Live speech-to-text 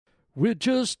We're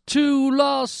just two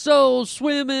lost souls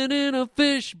swimming in a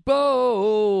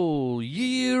fishbowl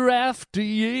year after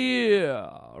year,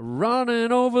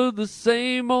 running over the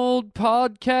same old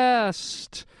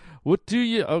podcast. What do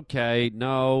you... Okay,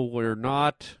 no, we're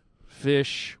not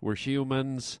fish. We're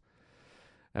humans.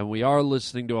 And we are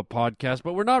listening to a podcast,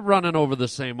 but we're not running over the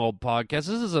same old podcast.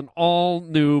 This is an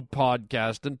all-new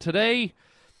podcast. And today,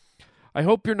 I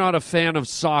hope you're not a fan of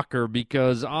soccer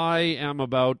because I am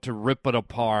about to rip it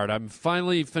apart. I'm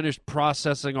finally finished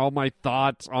processing all my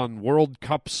thoughts on World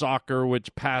Cup soccer,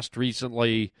 which passed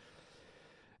recently,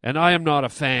 and I am not a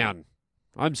fan.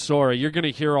 I'm sorry. You're going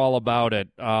to hear all about it.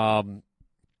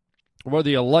 Whether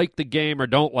you like the game or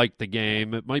don't like the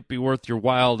game, it might be worth your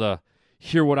while to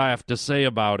hear what I have to say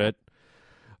about it.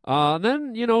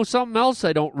 Then, something else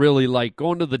I don't really like,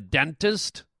 going to the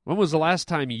dentist. When was the last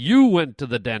time you went to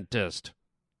the dentist?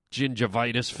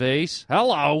 Gingivitis face.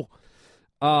 Hello.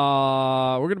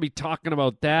 We're going to be talking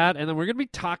about that, and then we're going to be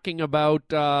talking about,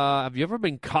 have you ever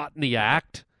been caught in the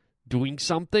act doing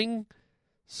something?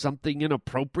 Something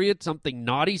inappropriate, something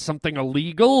naughty, something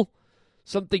illegal,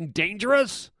 something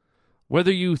dangerous?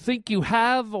 Whether you think you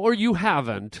have or you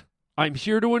haven't, I'm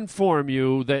here to inform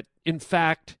you that, in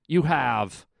fact, you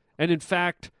have. And in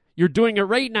fact, you're doing it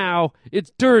right now.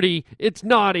 It's dirty, it's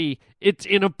naughty, it's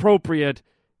inappropriate,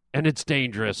 and it's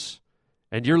dangerous.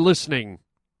 And you're listening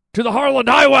to the Harland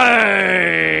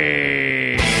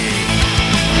Highway!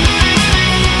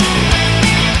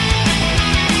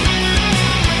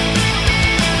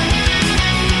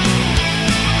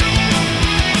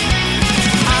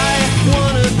 I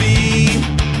wanna be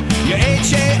your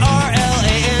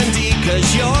Harland,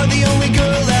 'cause you're the only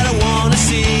girl that I wanna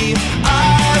see.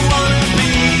 I wanna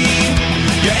be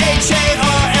your Harland.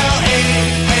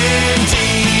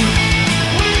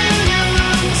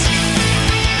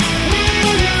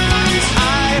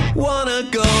 I wanna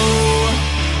go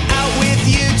out with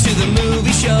you to the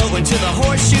movie show and to the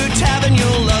Horseshoe Tavern.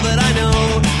 You'll love it, I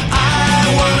know. I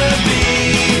wanna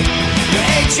be your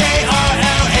Harland.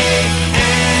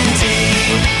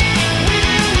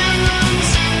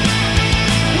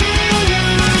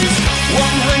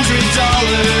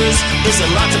 $100 is a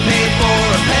lot to pay for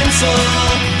a pencil,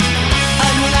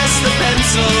 unless the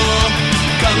pencil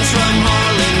comes from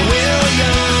Harlan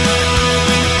Williams.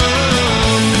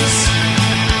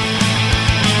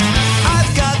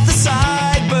 I've got the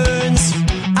sideburns,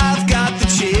 I've got the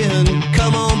chin.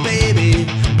 Come on, baby,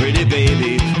 pretty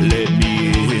baby, let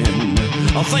me in.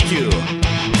 Oh, thank you.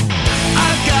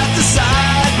 I've got the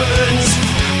sideburns,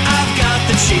 I've got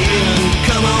the chin.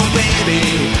 Come on, baby,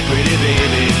 pretty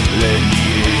baby, let me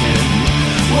in.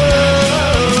 Whoa.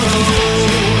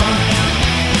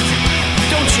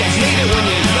 Don't you hate it when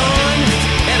you yawn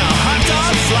and a hot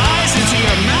dog flies into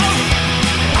your mouth?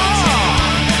 Oh,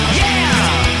 yeah,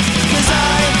 'cause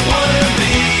I wanna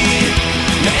be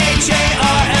your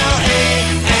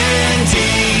Harland.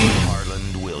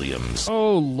 Harland Williams.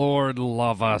 Oh, Lord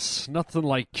love us. Nothing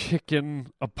like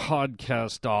kicking a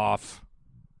podcast off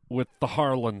with the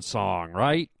Harlan song,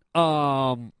 right?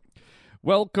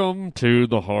 Welcome to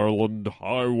the Harland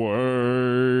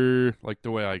Highway. Like the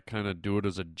way I kind of do it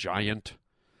as a giant.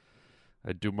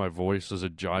 I do my voice as a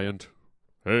giant.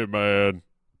 Hey, man.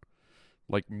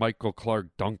 Like Michael Clark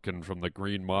Duncan from the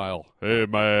Green Mile. Hey,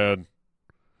 man.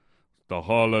 The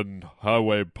Harland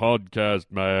Highway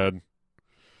podcast, man.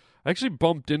 I actually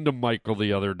bumped into Michael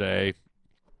the other day.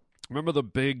 Remember the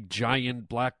big, giant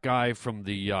black guy from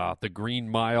the Green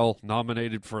Mile,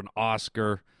 nominated for an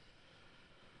Oscar?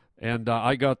 And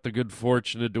I got the good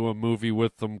fortune to do a movie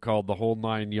with them called The Whole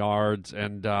Nine Yards.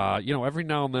 And, every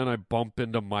now and then I bump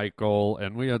into Michael,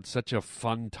 and we had such a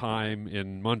fun time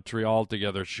in Montreal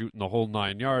together shooting The Whole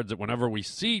Nine Yards that whenever we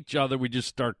see each other, we just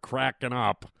start cracking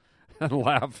up and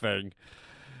laughing.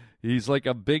 He's like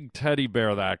a big teddy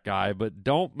bear, that guy, but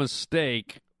don't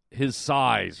mistake his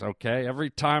size, okay? Every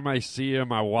time I see him,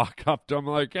 I walk up to him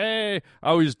like, hey. I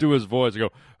always do his voice. I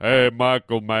go, hey,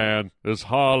 Michael, man. This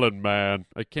Harlan, man.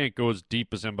 I can't go as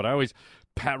deep as him, but I always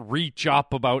reach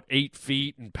up about 8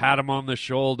 feet and pat him on the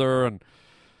shoulder. And,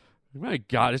 my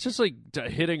God, it's just like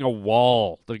hitting a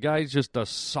wall. The guy's just a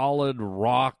solid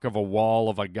rock of a wall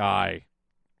of a guy.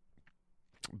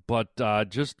 But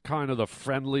just kind of the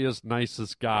friendliest,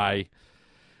 nicest guy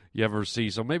you ever see.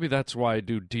 So maybe that's why I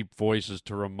do deep voices,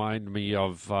 to remind me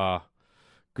of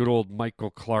good old Michael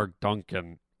Clark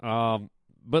Duncan.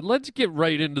 But let's get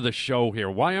right into the show here.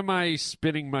 Why am I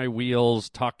spinning my wheels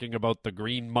talking about the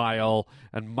Green Mile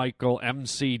and Michael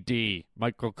MCD,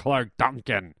 Michael Clark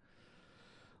Duncan?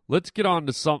 Let's get on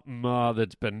to something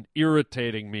that's been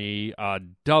irritating me.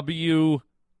 WCC.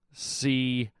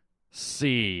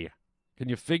 Can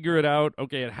you figure it out?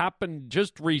 Okay, it happened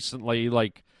just recently,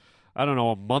 like, I don't know,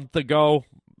 a month ago,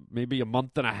 maybe a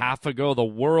month and a half ago. The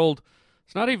world,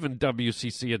 it's not even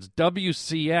WCC, it's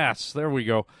WCS. There we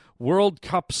go. World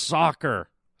Cup Soccer.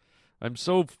 I'm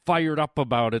so fired up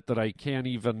about it that I can't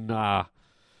even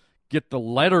get the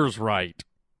letters right.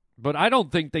 But I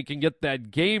don't think they can get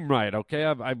that game right, okay?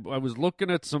 I was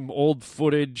looking at some old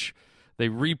footage. They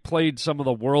replayed some of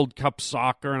the World Cup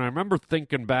Soccer, and I remember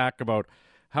thinking back about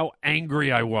how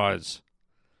angry I was.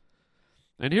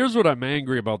 And here's what I'm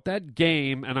angry about. That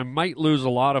game, and I might lose a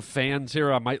lot of fans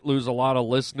here, I might lose a lot of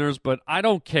listeners, but I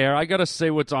don't care. I got to say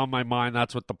what's on my mind.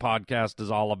 That's what the podcast is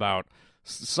all about.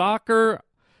 Soccer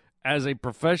as a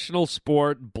professional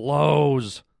sport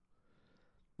blows.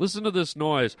 Listen to this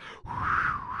noise.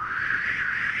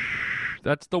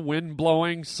 That's the wind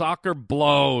blowing. Soccer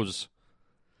blows.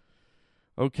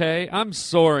 Okay? I'm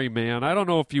sorry, man. I don't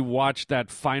know if you watched that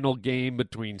final game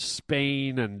between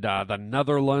Spain and the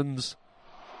Netherlands.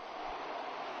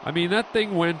 I mean, that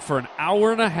thing went for an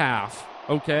hour and a half,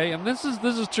 okay? And this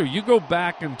is true. You go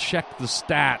back and check the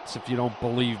stats if you don't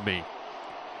believe me.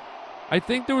 I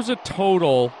think there was a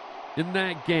total in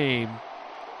that game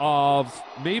of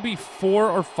maybe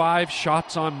 4 or 5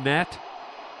 shots on net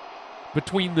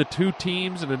between the two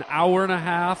teams in an hour and a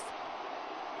half.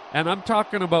 And I'm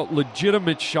talking about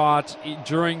legitimate shots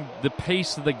during the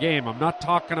pace of the game. I'm not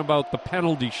talking about the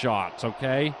penalty shots,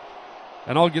 okay?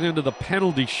 And I'll get into the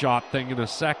penalty shot thing in a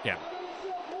second.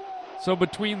 So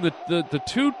between the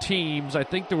two teams, I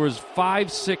think there was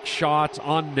 5-6 shots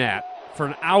on net for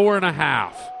an hour and a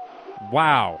half.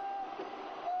 Wow.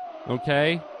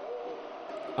 Okay?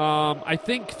 I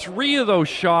think 3 of those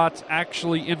shots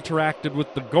actually interacted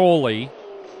with the goalie,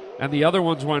 and the other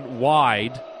ones went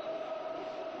wide.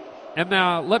 And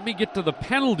now let me get to the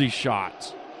penalty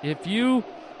shots. If you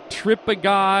trip a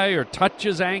guy or touch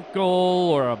his ankle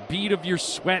or a bead of your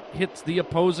sweat hits the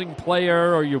opposing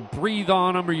player or you breathe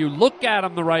on him or you look at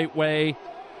him the right way,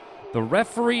 the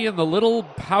referee in the little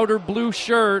powder blue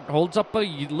shirt holds up a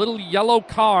little yellow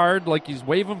card like he's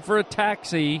waving for a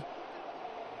taxi,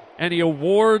 and he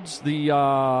awards the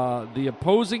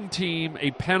opposing team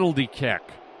a penalty kick.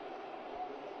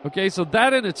 Okay, so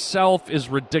that in itself is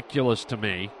ridiculous to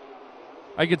me.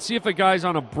 I could see if a guy's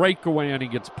on a breakaway and he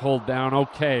gets pulled down,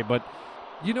 okay, but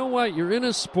you know what? You're in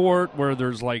a sport where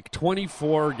there's like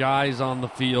 24 guys on the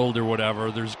field or whatever.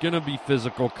 There's going to be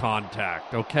physical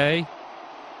contact, okay?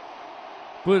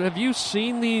 But have you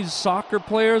seen these soccer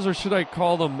players, or should I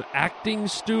call them acting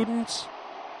students?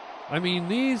 I mean,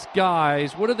 these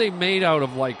guys, what are they made out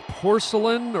of, like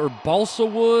porcelain or balsa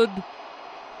wood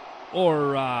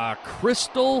or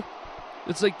crystal?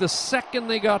 It's like the second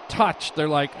they got touched, they're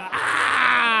like,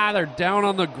 they're down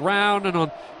on the ground, and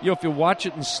on, you know, if you watch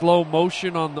it in slow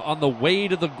motion on the way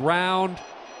to the ground,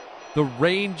 the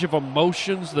range of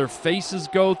emotions their faces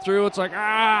go through, it's like,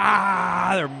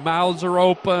 their mouths are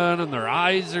open and their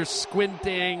eyes are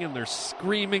squinting and they're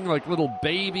screaming like little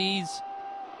babies.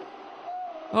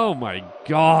 Oh my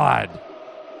God.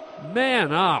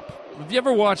 Man up. Have you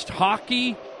ever watched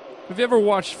hockey? Have you ever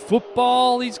watched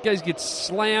football? These guys get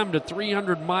slammed at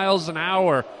 300 miles an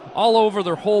hour all over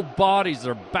their whole bodies,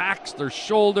 their backs, their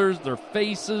shoulders, their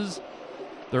faces,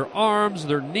 their arms,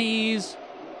 their knees.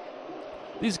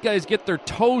 These guys get their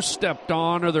toe stepped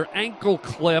on or their ankle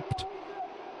clipped,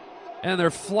 and they're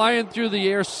flying through the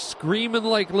air screaming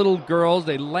like little girls.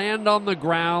 They land on the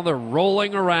ground. They're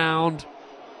rolling around.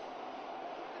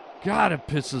 God, it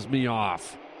pisses me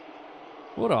off.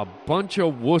 What a bunch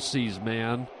of wussies,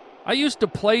 man. I used to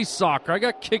play soccer. I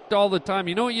got kicked all the time.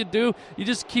 You know what you do? You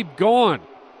just keep going.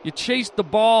 You chase the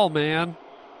ball, man.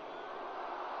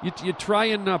 You try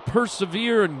and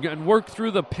persevere and work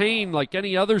through the pain like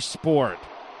any other sport.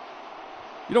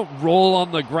 You don't roll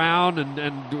on the ground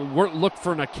and look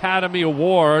for an Academy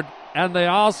Award. And the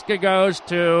Oscar goes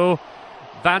to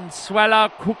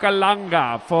Vansuela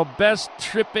Cucamonga for best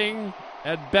tripping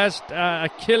and best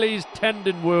Achilles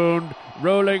tendon wound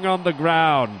rolling on the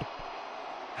ground.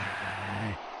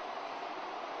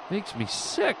 Makes me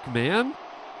sick, man.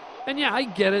 And yeah, I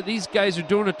get it. These guys are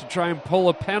doing it to try and pull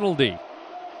a penalty.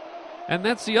 And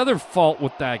that's the other fault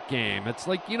with that game. It's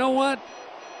like, you know what?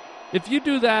 If you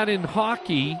do that in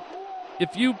hockey,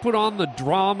 if you put on the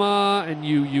drama and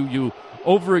you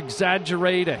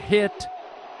over-exaggerate a hit,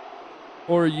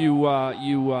 or you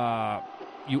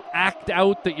act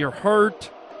out that you're hurt,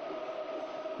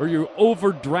 or you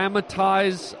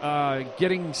over-dramatize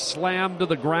getting slammed to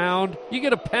the ground, you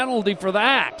get a penalty for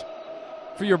that,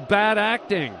 for your bad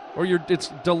acting, or it's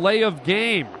delay of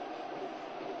game.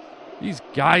 These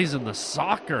guys in the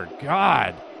soccer,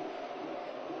 God.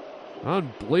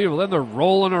 Unbelievable. Then they're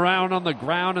rolling around on the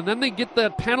ground, and then they get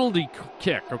that penalty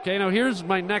kick. Okay, now here's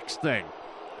my next thing.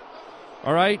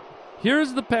 All right,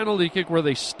 here's the penalty kick where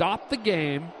they stop the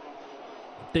game.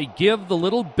 They give the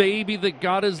little baby that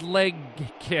got his leg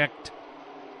kicked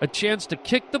a chance to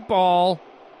kick the ball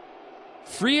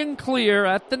free and clear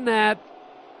at the net.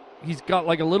 He's got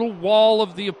like a little wall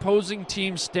of the opposing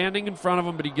team standing in front of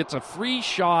him, but he gets a free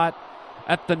shot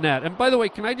at the net. And by the way,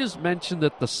 can I just mention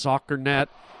that the soccer net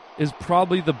is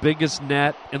probably the biggest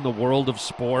net in the world of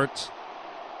sports?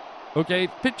 Okay,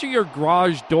 picture your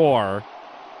garage door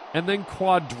and then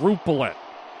quadruple it.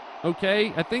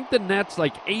 Okay, I think the net's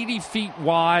like 80 feet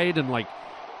wide and like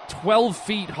 12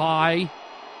 feet high.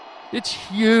 It's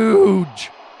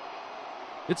huge.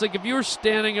 It's like if you were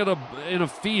standing in a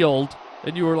field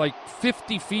and you were like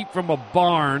 50 feet from a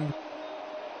barn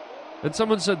and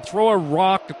someone said, throw a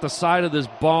rock at the side of this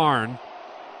barn,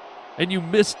 and you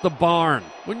missed the barn.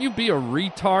 Wouldn't you be a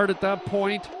retard at that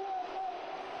point?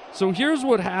 So here's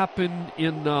what happened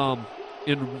in the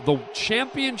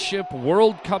championship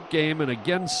World Cup game, and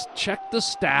again, check the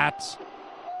stats.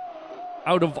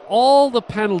 Out of all the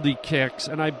penalty kicks,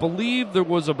 and I believe there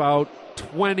was about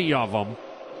 20 of them,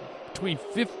 between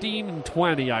 15 and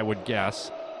 20, I would guess,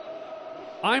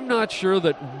 I'm not sure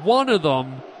that one of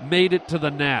them made it to the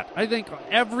net. I think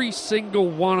every single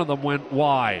one of them went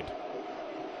wide.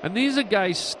 And these are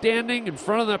guys standing in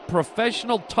front of that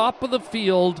professional top of the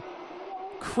field,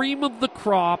 cream of the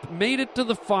crop, made it to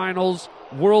the finals,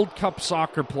 World Cup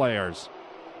soccer players.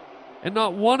 And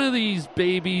not one of these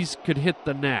babies could hit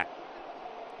the net.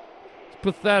 It's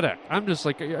pathetic. I'm just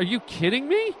like, are you kidding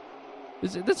me?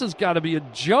 This has got to be a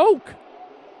joke.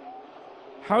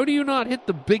 How do you not hit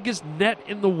the biggest net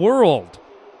in the world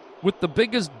with the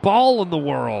biggest ball in the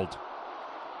world?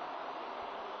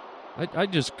 I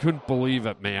just couldn't believe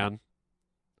it, man.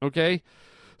 Okay?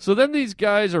 So then these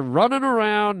guys are running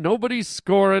around. Nobody's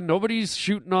scoring. Nobody's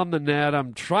shooting on the net.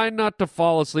 I'm trying not to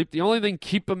fall asleep. The only thing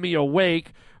keeping me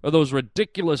awake are those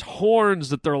ridiculous horns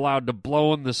that they're allowed to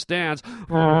blow in the stands.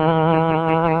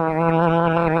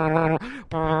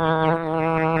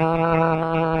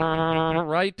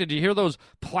 Right? Did you hear those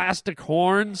plastic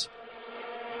horns?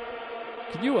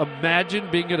 Can you imagine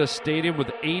being at a stadium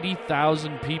with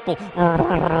 80,000 people?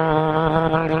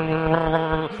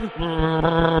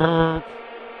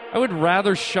 I would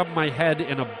rather shove my head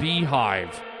in a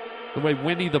beehive the way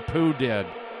Winnie the Pooh did.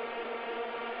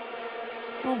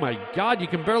 Oh my God, you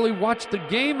can barely watch the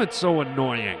game. It's so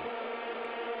annoying.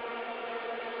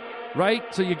 Right?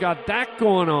 So you got that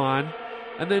going on.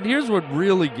 And then here's what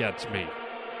really gets me.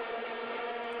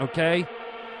 Okay?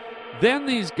 Then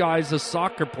these guys, the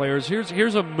soccer players,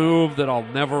 here's a move that I'll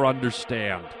never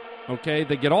understand. Okay?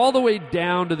 They get all the way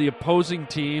down to the opposing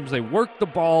teams. They work the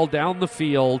ball down the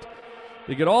field.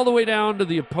 They get all the way down to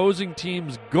the opposing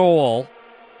team's goal.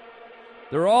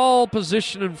 They're all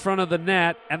positioned in front of the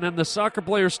net, and then the soccer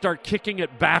players start kicking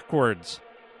it backwards.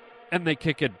 And they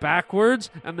kick it backwards,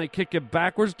 and they kick it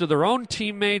backwards to their own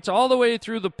teammates, all the way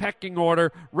through the pecking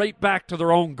order, right back to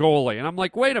their own goalie. And I'm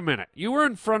like, wait a minute. You were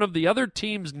in front of the other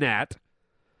team's net,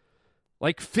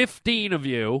 like 15 of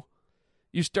you.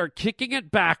 You start kicking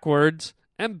it backwards,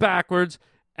 and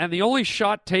the only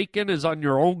shot taken is on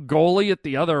your own goalie at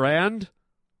the other end?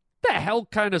 What the hell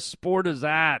kind of sport is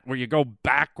that, where you go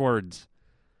backwards?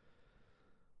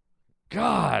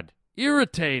 God,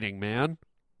 irritating, man.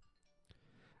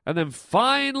 And then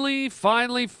finally,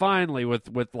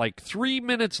 with like 3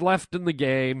 minutes left in the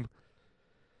game,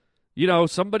 you know,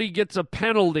 somebody gets a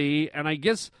penalty, and I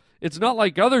guess it's not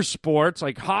like other sports,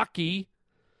 like hockey,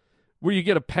 where you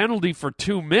get a penalty for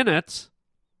 2 minutes.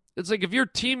 It's like if your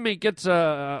teammate gets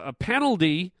a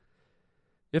penalty,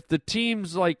 if the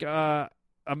team's like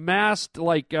amassed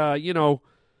like,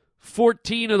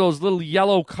 14 of those little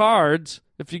yellow cards,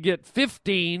 if you get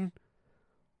 15,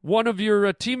 one of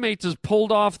your teammates is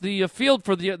pulled off the field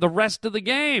for the rest of the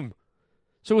game.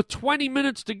 So with 20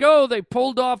 minutes to go, they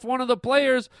pulled off one of the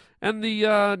players, and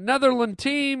the Netherlands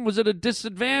team was at a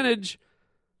disadvantage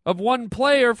of one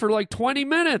player for like 20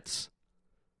 minutes.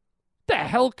 The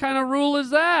hell kind of rule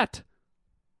is that?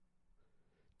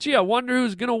 Gee, I wonder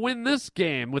who's going to win this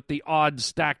game with the odds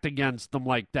stacked against them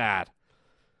like that.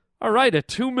 All right, a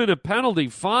 2-minute penalty,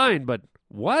 fine, but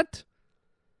what?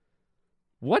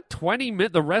 What, 20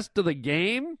 minutes, the rest of the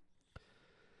game?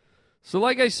 So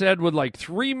like I said, with like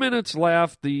 3 minutes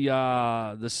left,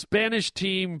 the Spanish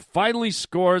team finally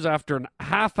scores after a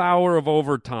half hour of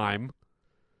overtime.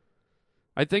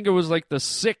 I think it was like the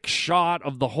 6th shot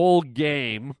of the whole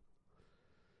game.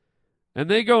 And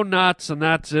they go nuts, and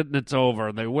that's it, and it's over.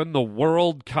 And they win the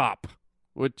World Cup.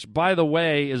 which, by the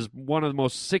way, is one of the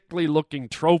most sickly-looking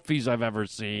trophies I've ever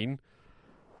seen.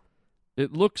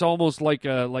 It looks almost like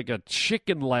a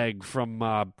chicken leg from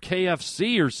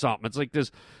KFC or something. It's like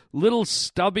this little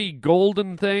stubby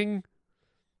golden thing.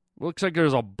 Looks like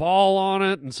there's a ball on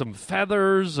it and some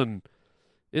feathers, and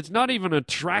it's not even an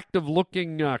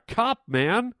attractive-looking cup,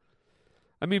 man.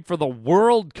 I mean, for the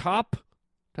World Cup,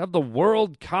 to have the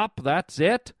World Cup, that's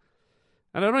it.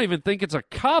 And I don't even think it's a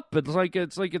cup.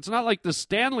 It's not like the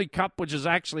Stanley Cup, which is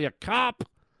actually a cup.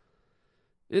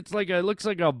 It looks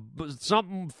like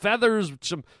something feathers,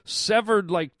 some severed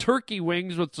like turkey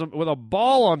wings with a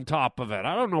ball on top of it.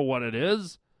 I don't know what it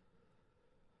is.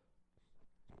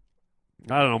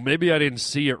 I don't know. Maybe I didn't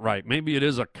see it right. Maybe it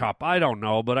is a cup. I don't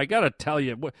know. But I got to tell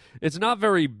you, it's not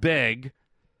very big.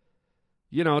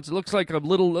 You know, it looks like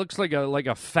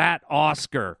a fat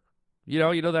Oscar. You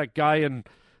know that guy in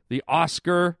the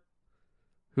Oscar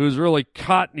who's really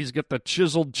cut, and he's got the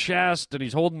chiseled chest, and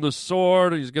he's holding the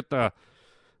sword, and he's got that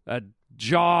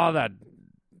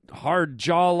hard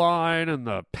jawline, and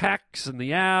the pecs, and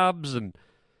the abs, and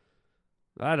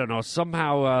I don't know,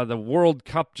 somehow the World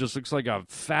Cup just looks like a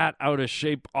fat,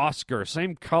 out-of-shape Oscar.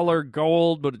 Same color,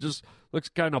 gold, but it just looks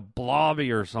kind of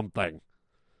blobby or something.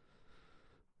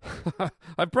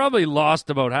 I probably lost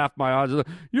about half my odds.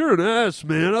 You're an ass,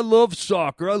 man. I love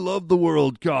soccer. I love the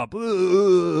World Cup.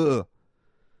 Ugh.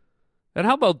 And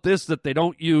how about this, that they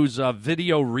don't use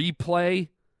video replay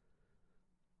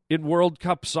in World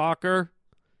Cup soccer?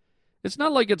 It's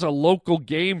not like it's a local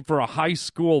game for a high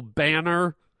school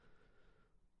banner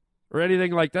or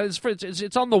anything like that.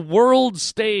 It's on the world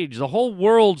stage. The whole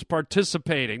world's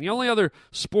participating. The only other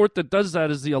sport that does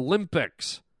that is the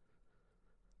Olympics.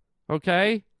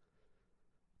 Okay?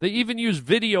 They even use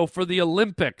video for the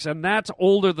Olympics, and that's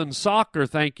older than soccer,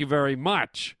 thank you very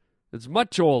much. It's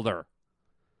much older.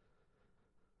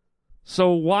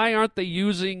 So why aren't they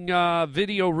using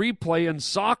video replay in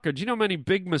soccer? Do you know how many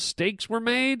big mistakes were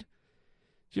made?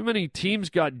 Do you know how many teams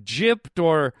got gypped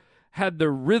or had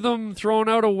their rhythm thrown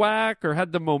out of whack or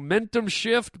had the momentum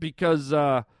shift because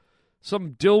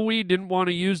some dillweed didn't want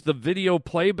to use the video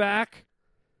playback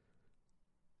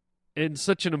in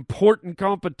such an important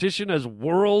competition as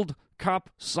World Cup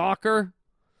soccer?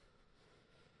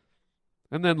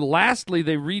 And then lastly,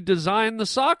 they redesigned the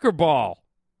soccer ball.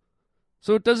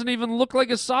 So it doesn't even look like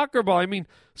a soccer ball. I mean,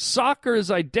 soccer is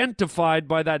identified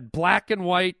by that black and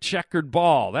white checkered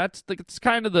ball. It's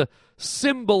kind of the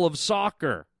symbol of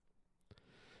soccer.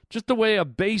 Just the way a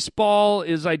baseball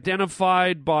is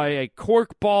identified by a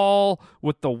cork ball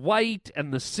with the white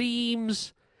and the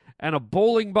seams, and a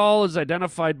bowling ball is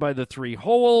identified by the 3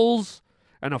 holes,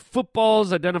 and a football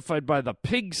is identified by the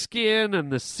pigskin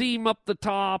and the seam up the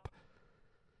top.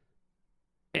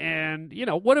 And, you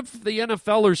know, what if the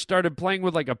NFLers started playing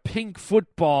with like a pink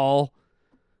football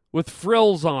with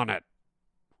frills on it?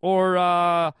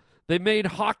 Or they made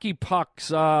hockey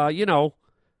pucks,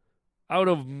 out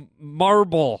of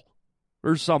marble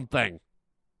or something.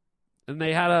 And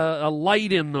they had a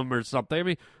light in them or something. I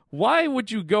mean, why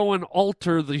would you go and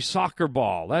alter the soccer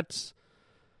ball? That's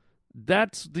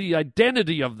the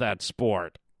identity of that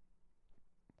sport.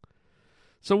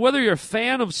 So whether you're a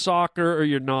fan of soccer or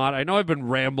you're not, I know I've been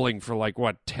rambling for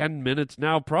 10 minutes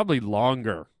now, probably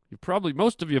longer.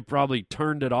 Most of you have probably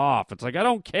turned it off. It's like, I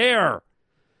don't care.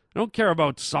 I don't care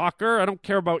about soccer. I don't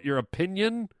care about your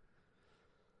opinion.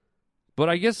 But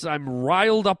I guess I'm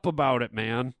riled up about it,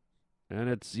 man. And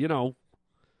it's,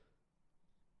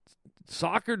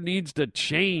 soccer needs to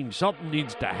change. Something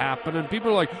needs to happen. And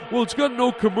people are like, well, it's got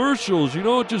no commercials.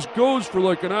 It just goes for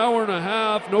an hour and a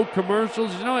half, no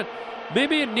commercials. You know what?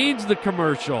 Maybe it needs the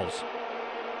commercials.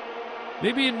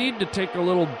 Maybe you need to take a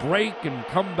little break and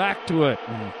come back to it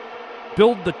and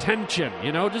build the tension.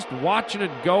 Just watching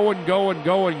it go and go and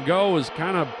go and go is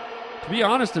kind of, to be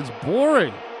honest, it's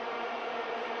boring.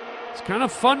 It's kind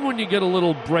of fun when you get a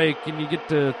little break and you get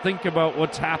to think about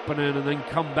what's happening and then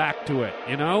come back to it,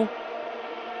 I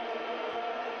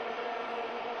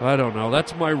don't know.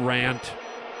 That's my rant.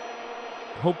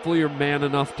 Hopefully you're man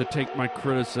enough to take my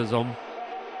criticism.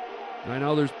 I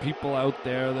know there's people out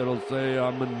there that'll say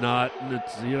I'm a nut and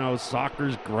it's,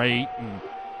 soccer's great. And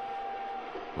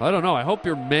I don't know. I hope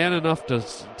you're man enough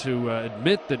to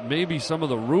admit that maybe some of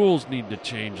the rules need to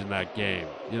change in that game,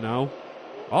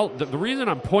 The reason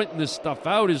I'm pointing this stuff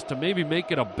out is to maybe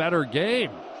make it a better game.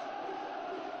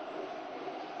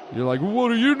 You're like, well, what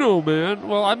do you know, man?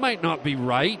 Well, I might not be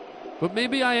right, but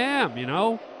maybe I am,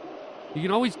 You can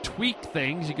always tweak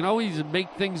things. You can always make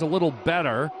things a little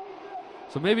better.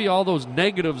 So maybe all those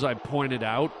negatives I pointed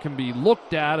out can be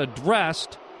looked at,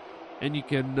 addressed, and you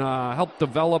can help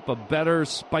develop a better,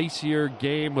 spicier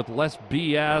game with less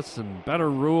BS and better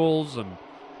rules. And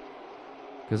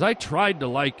because I tried to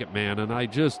like it, man, and I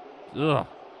just,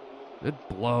 it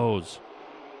blows.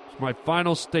 It's my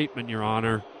final statement, Your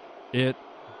Honor. It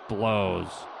blows.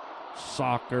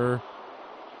 Soccer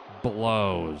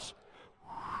blows.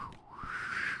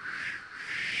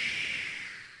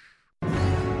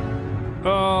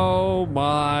 Oh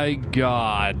my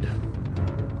God.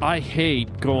 I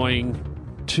hate going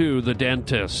to the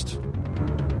dentist.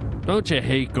 Don't you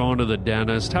hate going to the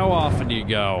dentist? How often do you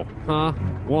go? Huh?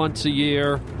 Once a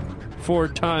year? 4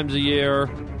 times a year?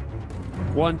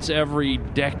 Once every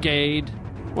decade?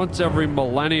 Once every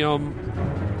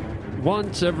millennium?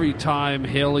 Once every time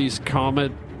Halley's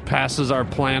Comet passes our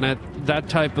planet? That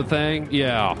type of thing?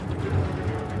 Yeah.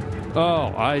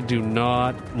 Oh, I do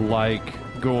not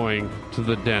like going to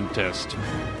the dentist.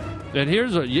 And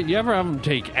here's you ever have them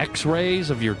take x-rays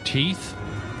of your teeth?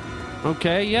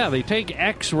 Okay, yeah, they take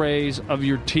x-rays of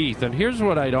your teeth, and here's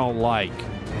what I don't like.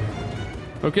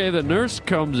 Okay, the nurse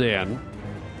comes in,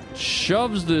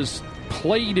 shoves this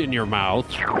plate in your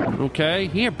mouth, okay?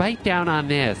 Here, bite down on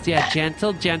this. Yeah,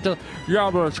 gentle.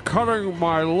 Yeah, but it's cutting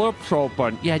my lips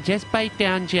open. Yeah, just bite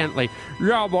down gently.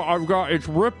 Yeah, but it's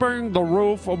ripping the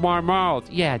roof of my mouth.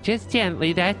 Yeah, just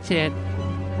gently, that's it.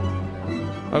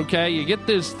 Okay, you get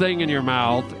this thing in your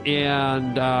mouth,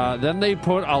 and then they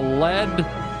put a lead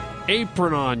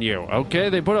apron on you, okay?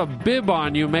 They put a bib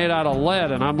on you made out of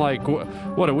lead, and I'm like,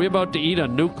 what, are we about to eat a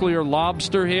nuclear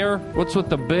lobster here? What's with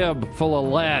the bib full of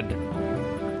lead?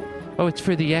 Oh, it's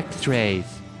for the x-rays.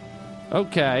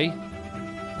 Okay.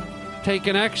 Take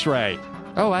an x-ray.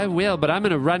 Oh, I will, but I'm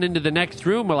going to run into the next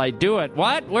room while I do it.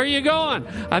 What? Where are you going?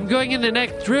 I'm going in the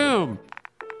next room.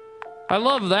 I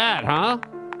love that, huh?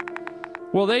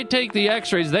 Well, they take the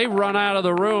x-rays, they run out of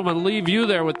the room and leave you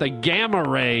there with the gamma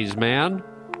rays, man.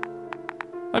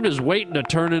 I'm just waiting to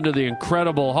turn into the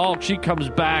Incredible Hulk. She comes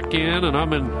back in, and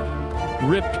I'm in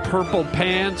ripped purple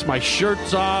pants, my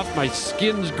shirt's off, my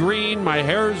skin's green, my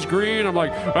hair's green. I'm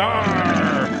like,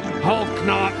 arr, Hulk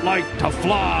not like to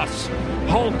floss.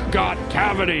 Hulk got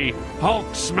cavity.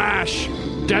 Hulk smash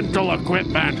dental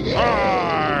equipment.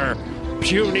 Arr,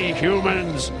 puny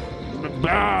humans.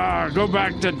 Go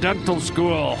back to dental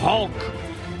school. Hulk.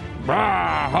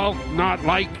 Hulk not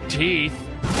like teeth.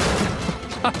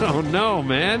 I don't know,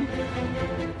 man.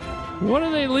 What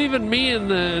are they leaving me in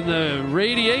the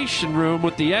radiation room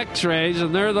with the x-rays,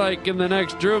 and they're like in the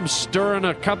next room stirring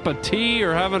a cup of tea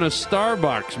or having a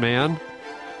Starbucks, man?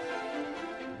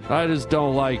 I just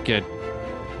don't like it.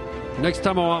 Next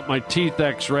time I want my teeth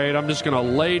x-rayed, I'm just going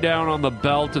to lay down on the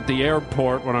belt at the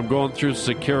airport when I'm going through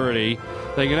security.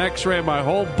 They can x-ray my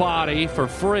whole body for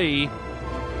free,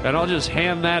 and I'll just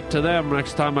hand that to them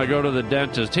next time I go to the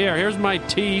dentist. Here's my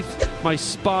teeth, my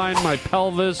spine, my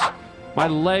pelvis, my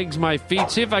legs, my feet.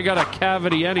 See if I got a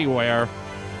cavity anywhere.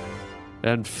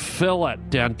 And fill it,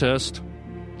 dentist.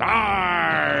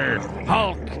 Arr!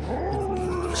 Hulk!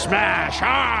 Smash!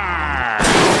 Arr!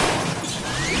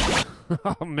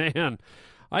 Oh, man.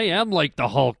 I am like the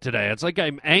Hulk today. It's like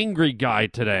I'm angry guy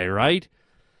today, right?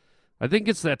 I think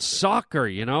it's that soccer,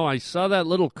 you know. I saw that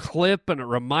little clip, and it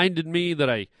reminded me that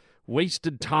I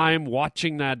wasted time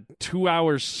watching that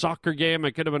 2-hour soccer game.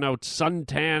 I could have been out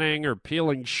suntanning or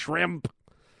peeling shrimp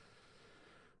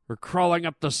or crawling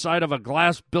up the side of a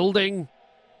glass building.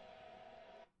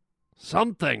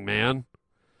 Something, man.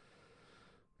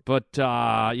 But,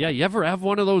 yeah, you ever have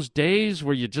one of those days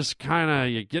where you just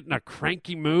you get in a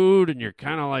cranky mood and you're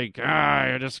kind of like,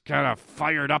 you're just kind of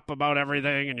fired up about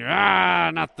everything and you're,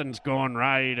 nothing's going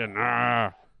right and,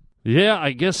 Yeah,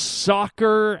 I guess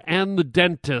soccer and the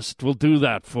dentist will do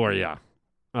that for you.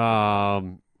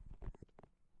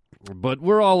 But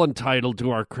we're all entitled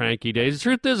to our cranky days. The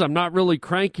truth is, I'm not really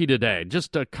cranky today.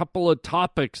 Just a couple of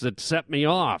topics that set me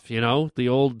off, you know? The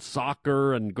old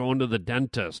soccer and going to the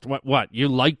dentist. What? You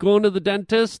like going to the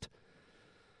dentist?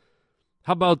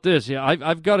 How about this? Yeah,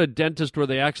 I've got a dentist where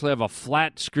they actually have a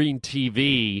flat screen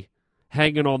TV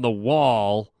hanging on the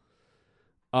wall.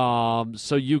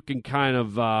 So you can kind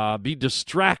of be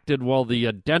distracted while the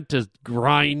dentist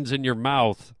grinds in your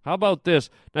mouth. How about this?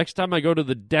 Next time I go to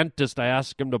the dentist, I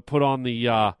ask him to put on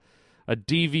a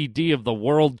DVD of the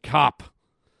World Cup.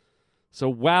 So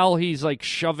while he's like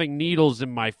shoving needles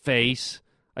in my face,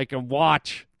 I can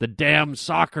watch the damn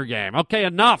soccer game. Okay,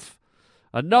 enough.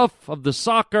 Enough of the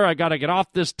soccer. I got to get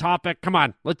off this topic. Come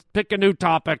on, let's pick a new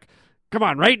topic. Come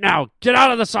on, right now. Get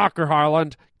out of the soccer,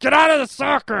 Harland. Get out of the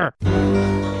soccer.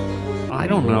 I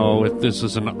don't know if this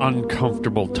is an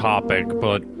uncomfortable topic,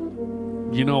 but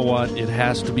you know what? It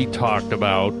has to be talked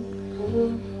about.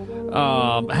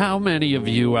 How many of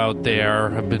you out there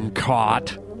have been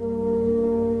caught?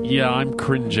 Yeah, I'm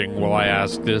cringing while I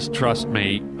ask this, trust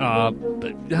me.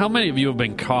 How many of you have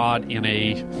been caught in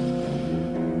a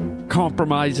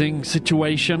compromising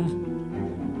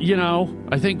situation? You know,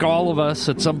 I think all of us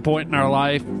at some point in our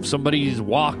life, somebody's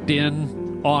walked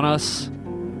in on us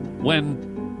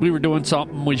when we were doing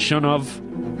something we shouldn't have.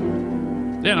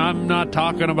 And I'm not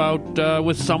talking about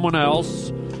with someone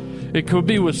else. It could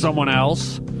be with someone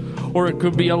else, or it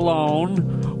could be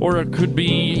alone, or it could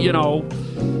be, you know,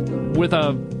 with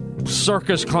a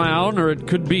circus clown, or it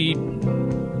could be,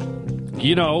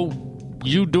 you know,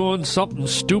 you doing something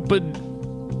stupid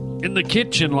in the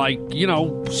kitchen, like, you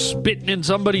know, spitting in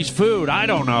somebody's food. I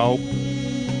don't know.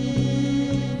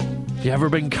 Have you ever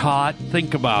been caught?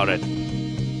 Think about it.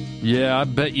 Yeah, I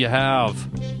bet you have.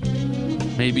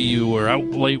 Maybe you were out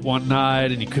late one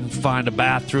night and you couldn't find a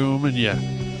bathroom and you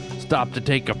stopped to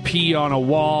take a pee on a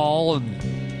wall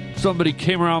and somebody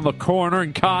came around the corner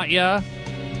and caught you.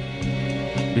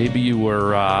 Maybe you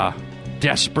were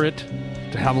desperate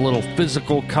to have a little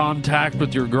physical contact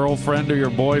with your girlfriend or your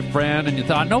boyfriend, and you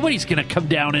thought, nobody's going to come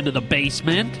down into the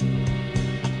basement.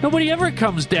 Nobody ever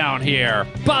comes down here.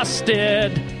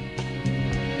 Busted!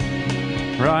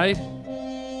 Right?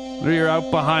 Or you're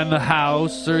out behind the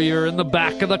house, or you're in the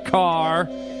back of the car.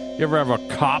 You ever have a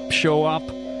cop show up?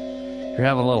 You're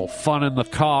having a little fun in the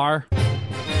car.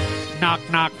 Knock,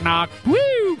 knock, knock.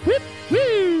 Woo! Whip,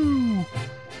 woo!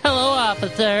 Hello,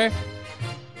 officer.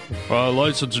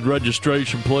 License and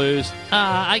registration, please.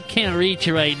 I can't reach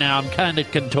you right now. I'm kind of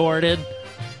contorted.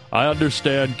 I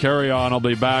understand. Carry on. I'll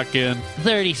be back in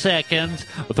 30 seconds.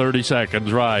 30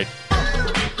 seconds, right.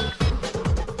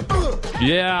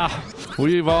 Yeah,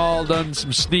 we've all done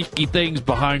some sneaky things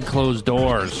behind closed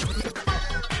doors.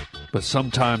 But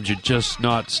sometimes you're just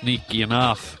not sneaky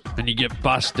enough, and you get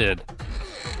busted.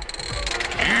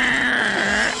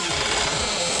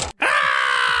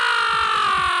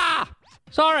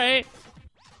 Sorry.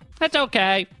 That's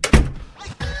okay.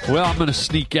 Well, I'm going to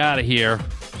sneak out of here.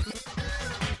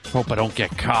 Hope I don't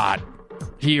get caught.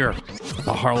 Here, on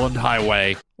the Harland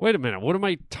Highway. Wait a minute. What am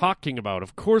I talking about?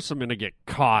 Of course I'm going to get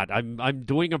caught. I'm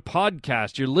doing a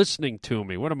podcast. You're listening to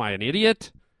me. What am I, an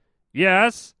idiot?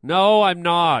 Yes. No, I'm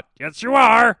not. Yes, you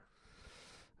are.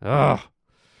 Ugh.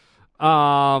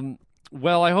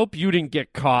 Well, I hope you didn't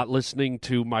get caught listening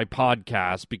to my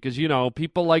podcast because, you know,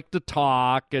 people like to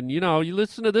talk and, you know, you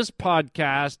listen to this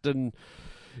podcast and,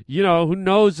 you know, who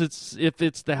knows if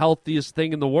it's the healthiest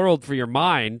thing in the world for your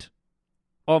mind.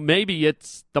 Or maybe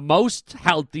it's the most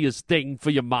healthiest thing for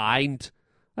your mind.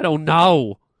 I don't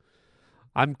know.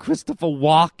 I'm Christopher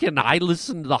Walken. I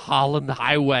listen to the Holland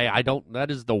Highway.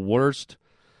 That is the worst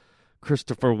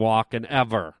Christopher Walken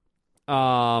ever.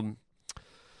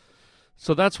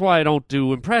 So that's why I don't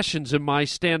do impressions in my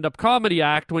stand-up comedy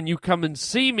act when you come and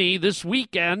see me this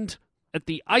weekend at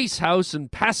the Ice House in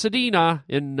Pasadena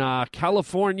in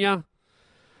California.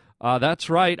 That's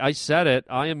right, I said it.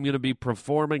 I am going to be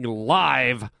performing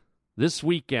live this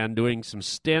weekend doing some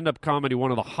stand-up comedy,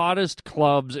 one of the hottest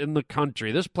clubs in the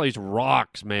country. This place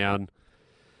rocks, man.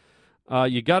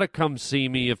 You got to come see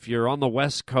me if you're on the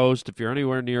West Coast, if you're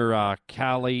anywhere near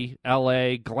Cali,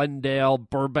 L.A., Glendale,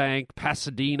 Burbank,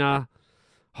 Pasadena,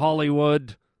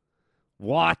 Hollywood,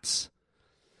 Watts,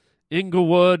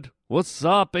 Inglewood. What's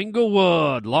up,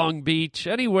 Inglewood, Long Beach,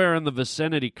 anywhere in the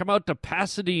vicinity. Come out to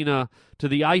Pasadena to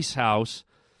the Ice House.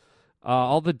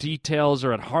 All the details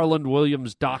are at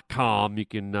harlandwilliams.com. You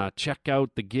can check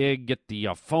out the gig, get the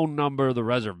phone number, the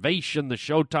reservation, the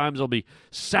show times. It'll be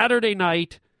Saturday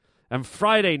night and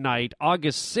Friday night,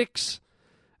 August 6th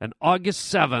and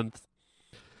August 7th.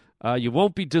 You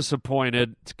won't be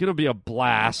disappointed. It's going to be a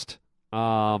blast.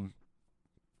 And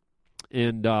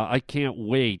I can't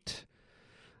wait.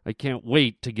 I can't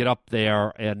wait to get up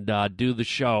there and do the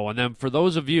show. And then for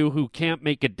those of you who can't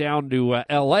make it down to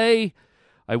L.A.,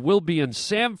 I will be in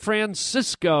San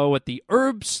Francisco at the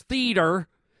Herbs Theater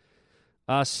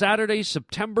Saturday,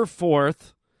 September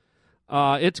 4th.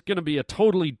 It's going to be a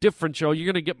totally different show. You're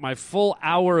going to get my full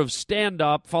hour of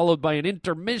stand-up, followed by an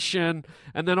intermission,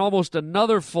 and then almost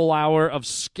another full hour of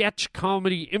sketch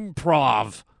comedy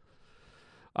improv.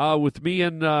 With me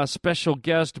and special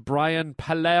guest Brian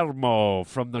Palermo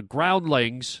from the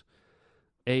Groundlings,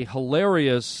 a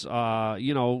hilarious,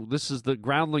 the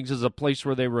Groundlings is a place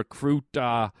where they recruit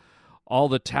all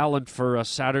the talent for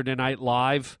Saturday Night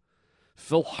Live.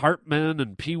 Phil Hartman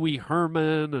and Pee Wee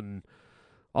Herman and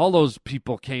all those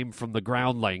people came from the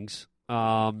Groundlings.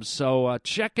 So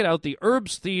check it out, the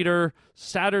Herbs Theater,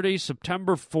 Saturday,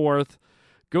 September 4th.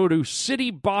 go to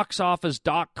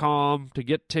cityboxoffice.com to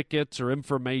get tickets or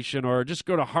information, or just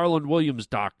go to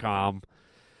harlandwilliams.com.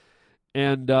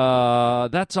 And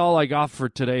that's all I got for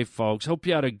today, folks. Hope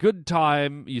you had a good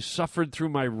time. You suffered through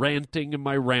my ranting and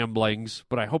my ramblings,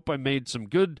 but I hope I made some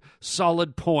good,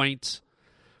 solid points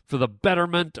for the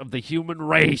betterment of the human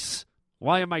race.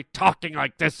 Why am I talking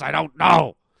like this? I don't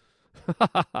know.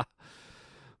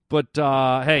 But,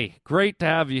 hey, great to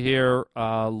have you here.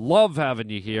 Love having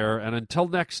you here. And until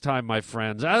next time, my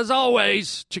friends, as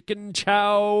always, chicken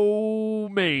chow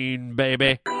mein,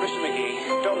 baby. Mr.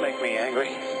 McGee, don't make me angry.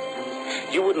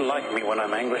 You wouldn't like me when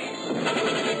I'm angry.